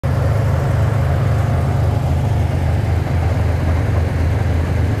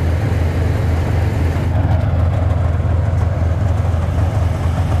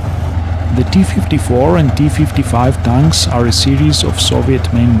T-54 and T-55 tanks are a series of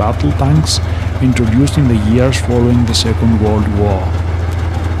Soviet main battle tanks introduced in the years following the Second World War.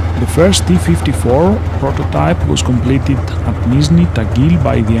 The first T-54 prototype was completed at Nizhny Tagil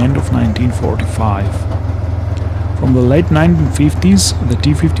by the end of 1945. From the late 1950s, the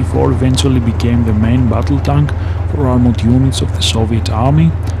T-54 eventually became the main battle tank for armored units of the Soviet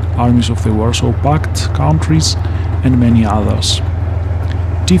Army, armies of the Warsaw Pact countries, and many others.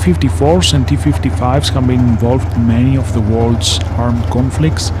 T-54s and T-55s have been involved in many of the world's armed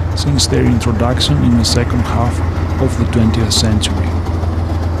conflicts since their introduction in the second half of the 20th century.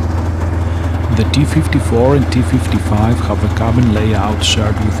 The T-54 and T-55 have a cabin layout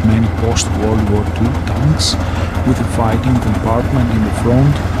shared with many post-World War II tanks, with a fighting compartment in the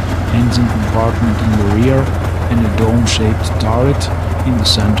front, engine compartment in the rear, and a dome-shaped turret in the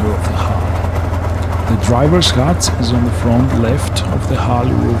center of the hull. The driver's hut is on the front left of the hull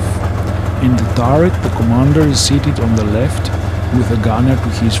roof. In the turret, the commander is seated on the left, with a gunner to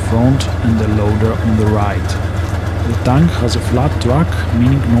his front and the loader on the right. The tank has a flat track,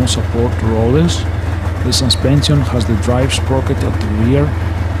 meaning no support rollers. The suspension has the drive sprocket at the rear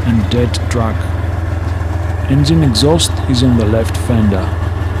and dead track. Engine exhaust is on the left fender.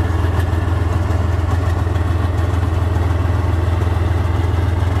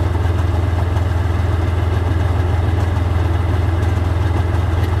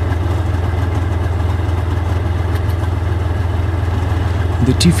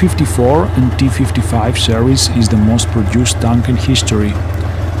 The T-54 and T-55 series is the most produced tank in history.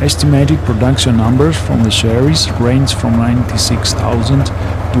 Estimated production numbers from the series range from 96,000 to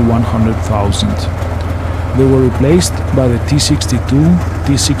 100,000. They were replaced by the T-62,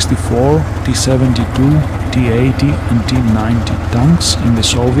 T-64, T-72, T-80 and T-90 tanks in the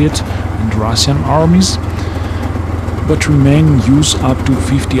Soviet and Russian armies, but remain in use up to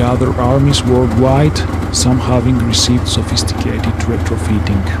 50 other armies worldwide, some having received sophisticated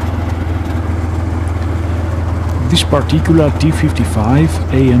retrofitting. This particular T-55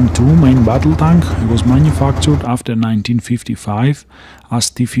 AM2 main battle tank was manufactured after 1955 as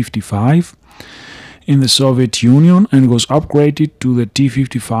T-55 in the Soviet Union and was upgraded to the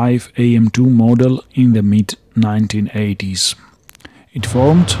T-55 AM2 model in the mid-1980s. It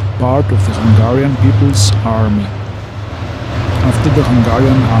formed part of the Hungarian People's Army. After the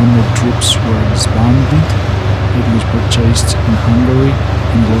Hungarian armored troops were disbanded, it was purchased in Hungary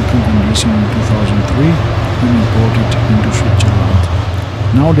in working condition in 2003 and imported into Switzerland.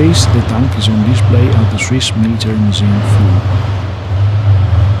 Nowadays, the tank is on display at the Swiss Military Museum Full.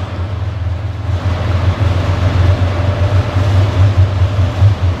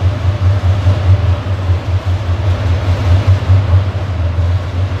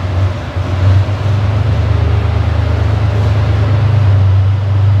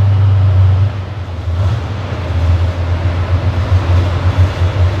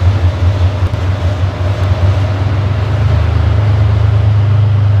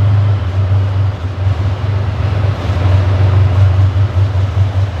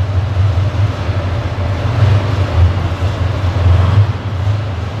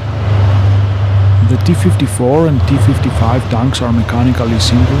 The T-54 and T-55 tanks are mechanically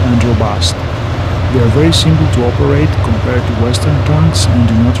simple and robust. They are very simple to operate compared to Western tanks and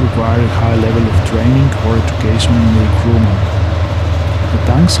do not require a high level of training or education in their crewmen. The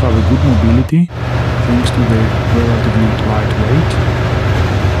tanks have a good mobility thanks to their relatively light weight,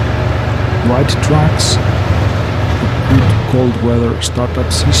 wide tracks, a good cold weather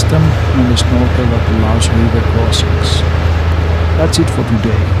startup system and a snorkel that allows river crossings. That's it for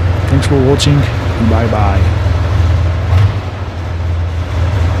today. Thanks for watching and bye bye.